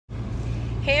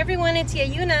Hey everyone, it's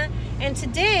Yayuna, and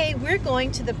today we're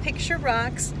going to the Picture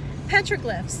Rocks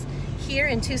petroglyphs here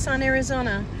in Tucson,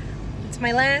 Arizona. It's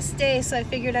my last day, so I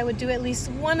figured I would do at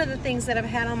least one of the things that I've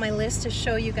had on my list to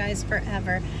show you guys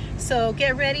forever. So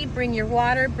get ready, bring your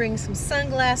water, bring some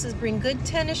sunglasses, bring good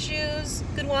tennis shoes,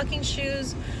 good walking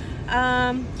shoes.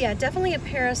 Yeah, definitely a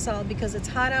parasol because it's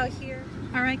hot out here.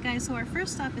 Alright guys, so our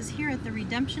first stop is here at the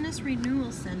Redemptionist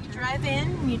Renewal Center. You drive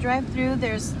in, when you drive through,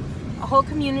 there's a whole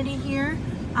community here.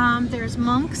 There's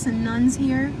monks and nuns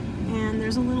here, and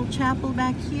there's a little chapel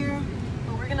back here.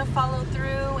 But we're gonna follow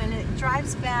through, and it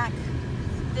drives back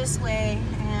this way,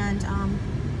 and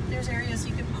there's areas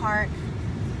you can park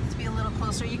to be a little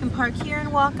closer. You can park here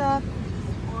and walk up,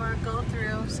 or go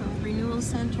through. So Renewal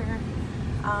Center.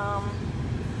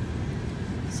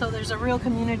 So there's a real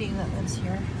community that lives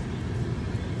here.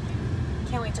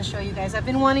 Can't wait to show you guys. I've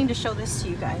been wanting to show this to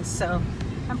you guys, so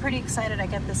I'm pretty excited I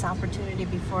get this opportunity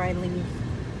before I leave.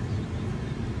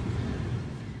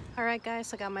 Alright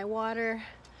guys, I got my water.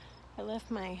 I left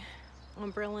my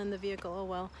umbrella in the vehicle, oh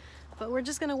well. But we're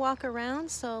just gonna walk around,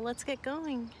 so let's get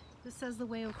going. This says the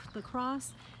Way of the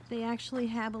Cross. They actually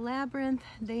have a labyrinth.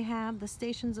 They have the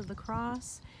Stations of the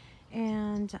Cross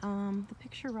and the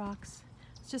Picture Rocks.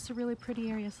 It's just a really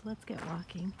pretty area, so let's get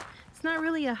walking. It's not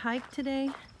really a hike today.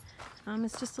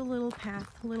 It's just a little path,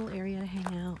 a little area to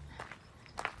hang out.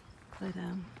 But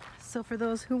so for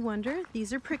those who wonder,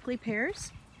 these are prickly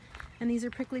pears, and these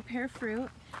are prickly pear fruit,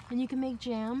 and you can make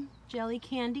jam, jelly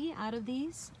candy out of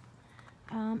these.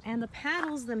 And the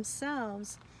paddles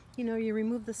themselves, you know, you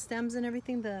remove the stems and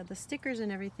everything, the stickers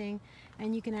and everything,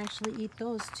 and you can actually eat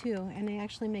those too, and they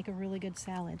actually make a really good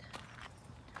salad.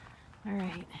 All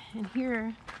right, and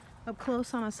here up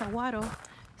close on a saguaro,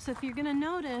 so if you're gonna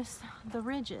notice the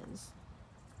ridges,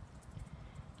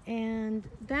 and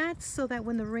that's so that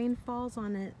when the rain falls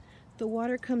on it, the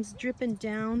water comes dripping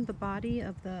down the body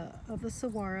of the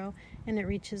saguaro and it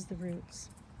reaches the roots.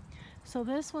 So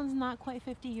this one's not quite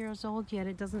 50 years old yet.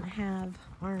 It doesn't have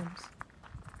arms.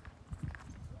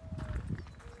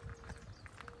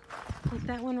 Like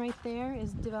that one right there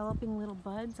is developing little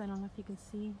buds. I don't know if you can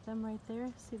see them right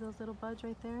there. See those little buds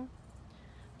right there?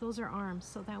 Those are arms.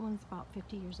 So that one's about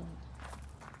 50 years old.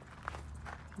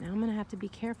 Now I'm gonna have to be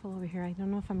careful over here. I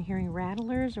don't know if I'm hearing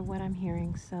rattlers or what I'm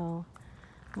hearing, so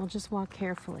we'll just walk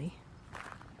carefully.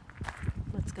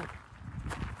 Let's go.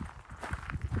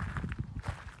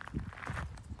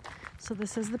 So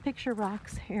this is the Picture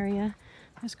Rocks area.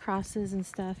 There's crosses and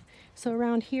stuff. So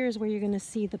around here is where you're gonna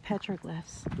see the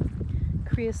petroglyphs.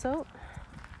 Creosote.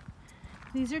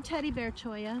 These are teddy bear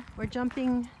cholla, or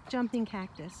jumping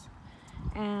cactus.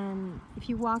 And if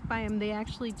you walk by them, they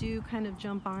actually do kind of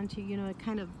jump onto you, know,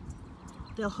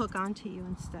 they'll hook onto you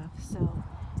and stuff. So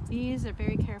these are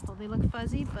very careful. They look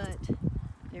fuzzy, but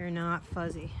they're not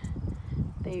fuzzy.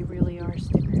 They really are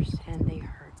stickers, and they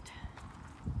hurt.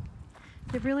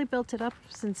 They've really built it up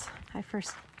since I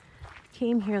first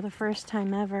came here the first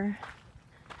time ever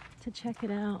to check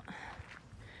it out.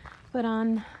 But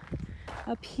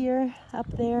up here,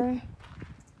 up there,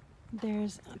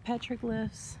 there's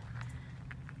petroglyphs.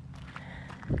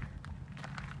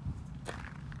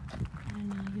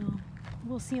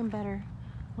 We'll see them better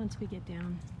once we get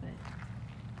down. But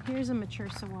here's a mature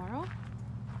saguaro.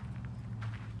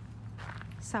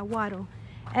 Saguaro.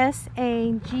 S-A-G-U-A-R-O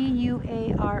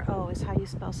is how you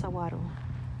spell saguaro.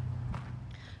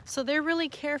 So they're really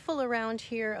careful around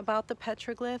here about the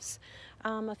petroglyphs.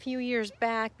 A few years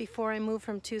back, before I moved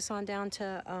from Tucson down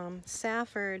to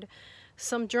Safford,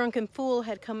 some drunken fool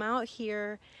had come out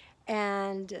here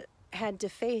and had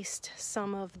defaced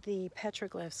some of the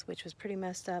petroglyphs, which was pretty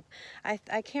messed up.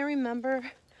 I can't remember.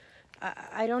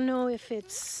 I don't know if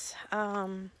it's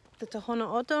the Tohono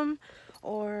O'odham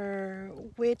or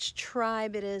which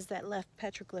tribe it is that left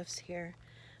petroglyphs here.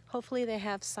 Hopefully they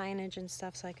have signage and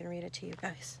stuff so I can read it to you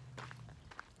guys.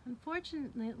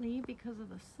 Unfortunately, because of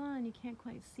the sun, you can't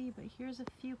quite see, but here's a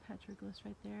few petroglyphs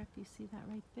right there. If you see that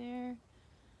right there.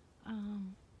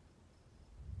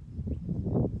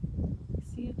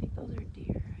 See, I think those are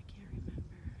deer. I can't remember.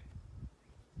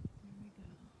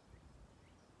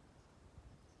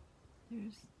 There we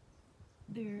go.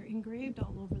 They're engraved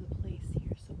all over the place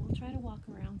here, so we'll try to walk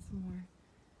around some more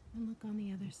and look on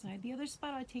the other side. The other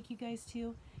spot I take you guys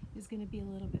to is going to be a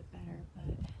little bit better,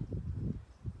 but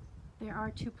there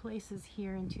are two places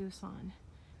here in Tucson,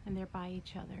 and they're by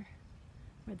each other,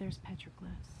 where there's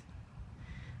petroglyphs.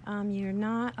 You're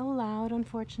not allowed,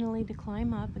 unfortunately, to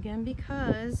climb up, again,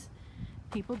 because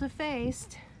people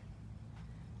defaced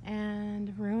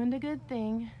and ruined a good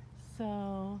thing,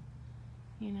 so,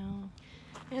 you know.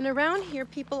 And around here,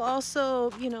 people also,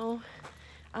 you know,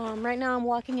 Right now I'm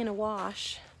walking in a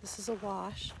wash. This is a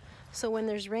wash. So when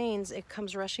there's rains, it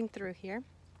comes rushing through here.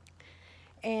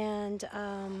 And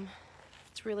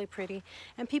it's really pretty.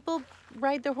 And people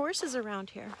ride their horses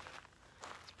around here.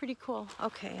 It's pretty cool.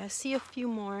 Okay, I see a few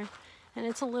more. And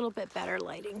it's a little bit better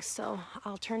lighting. So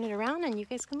I'll turn it around and you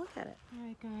guys can look at it. All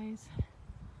right, guys.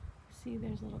 See,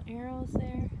 there's little arrows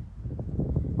there.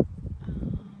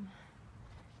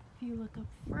 If you look up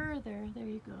further, there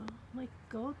you go. Like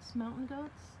goats, mountain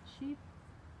goats, sheep.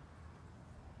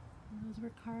 And those were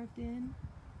carved in.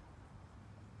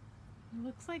 It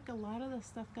looks like a lot of the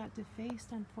stuff got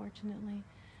defaced, unfortunately.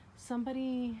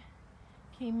 Somebody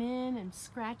came in and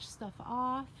scratched stuff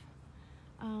off.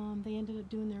 They ended up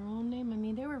doing their own name. I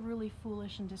mean, they were really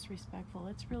foolish and disrespectful.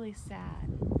 It's really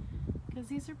sad because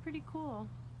these are pretty cool.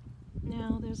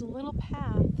 Now, there's a little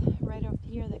path right up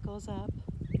here that goes up.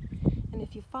 And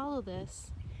if you follow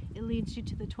this, it leads you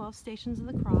to the 12 Stations of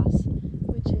the Cross,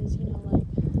 which is, you know,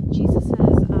 like Jesus'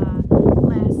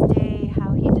 last day,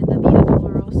 how he did the Via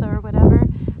Dolorosa or whatever,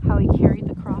 how he carried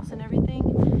the cross and everything.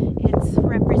 It's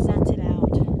represented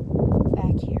out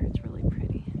back here. It's really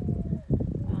pretty.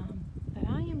 But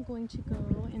I am going to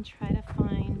go and try to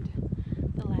find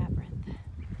the labyrinth.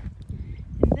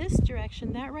 In this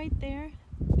direction, that right there,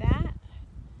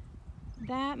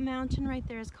 that mountain right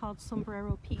there is called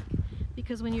Sombrero Peak,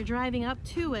 because when you're driving up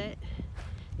to it,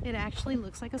 it actually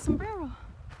looks like a sombrero.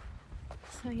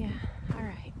 So yeah, all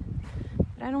right.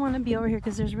 But I don't want to be over here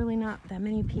because there's really not that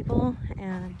many people,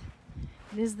 and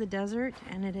it is the desert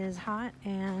and it is hot,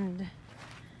 and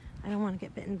I don't want to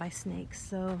get bitten by snakes.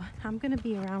 So I'm going to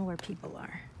be around where people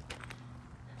are,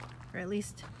 or at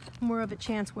least more of a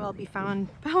chance where I'll be found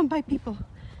by people.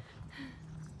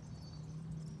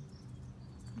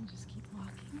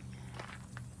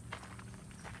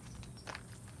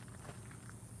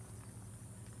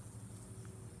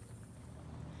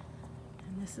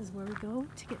 This is where we go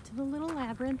to get to the little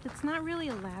labyrinth. It's not really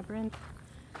a labyrinth,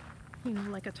 you know,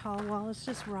 like a tall wall. It's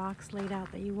just rocks laid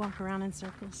out that you walk around in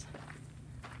circles.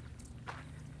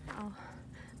 Oh,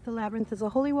 the labyrinth is a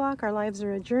holy walk. Our lives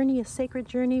are a journey, a sacred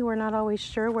journey. We're not always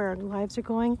sure where our lives are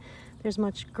going. There's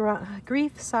much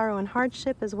grief, sorrow, and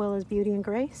hardship, as well as beauty and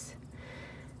grace.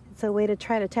 It's a way to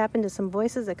try to tap into some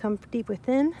voices that come deep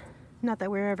within. Not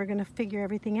that we're ever going to figure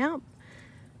everything out,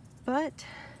 but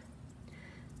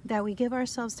that we give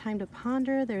ourselves time to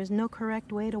ponder. There is no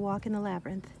correct way to walk in the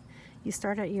labyrinth. You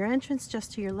start at your entrance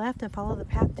just to your left and follow the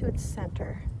path to its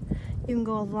center. You can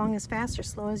go along as fast or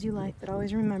slow as you like, but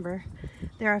always remember,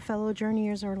 there are fellow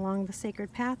journeyers along the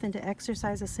sacred path, and to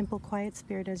exercise a simple, quiet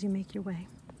spirit as you make your way.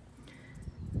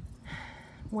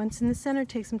 Once in the center,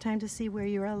 take some time to see where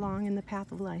you are along in the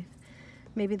path of life.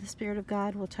 Maybe the Spirit of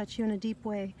God will touch you in a deep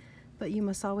way, but you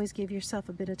must always give yourself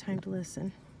a bit of time to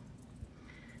listen.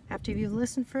 After you've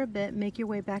listened for a bit, make your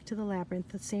way back to the labyrinth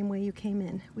the same way you came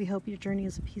in. We hope your journey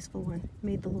is a peaceful one.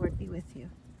 May the Lord be with you.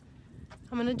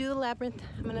 I'm going to do the labyrinth.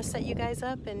 I'm going to set you guys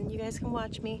up and you guys can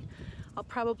watch me. I'll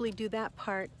probably do that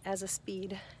part as a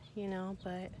speed, you know,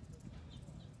 but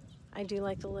I do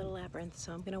like the little labyrinth,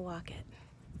 so I'm going to walk it.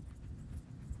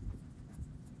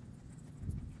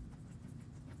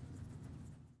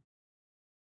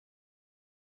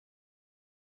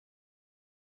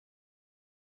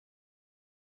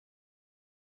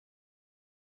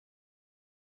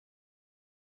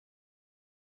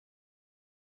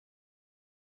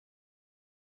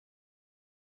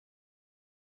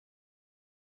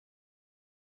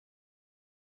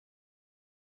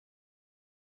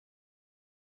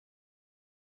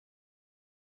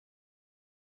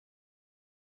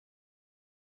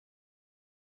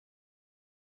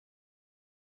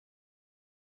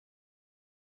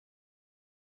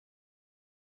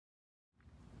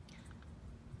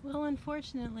 Well,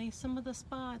 unfortunately, some of the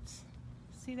spots,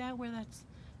 see that where that's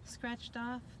scratched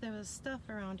off? There was stuff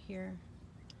around here.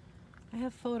 I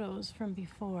have photos from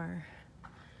before.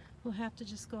 We'll have to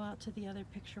just go out to the other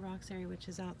Picture Rocks area, which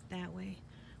is out that way.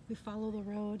 We follow the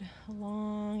road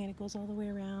along and it goes all the way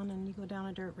around and you go down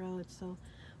a dirt road, so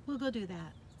we'll go do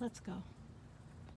that. Let's go.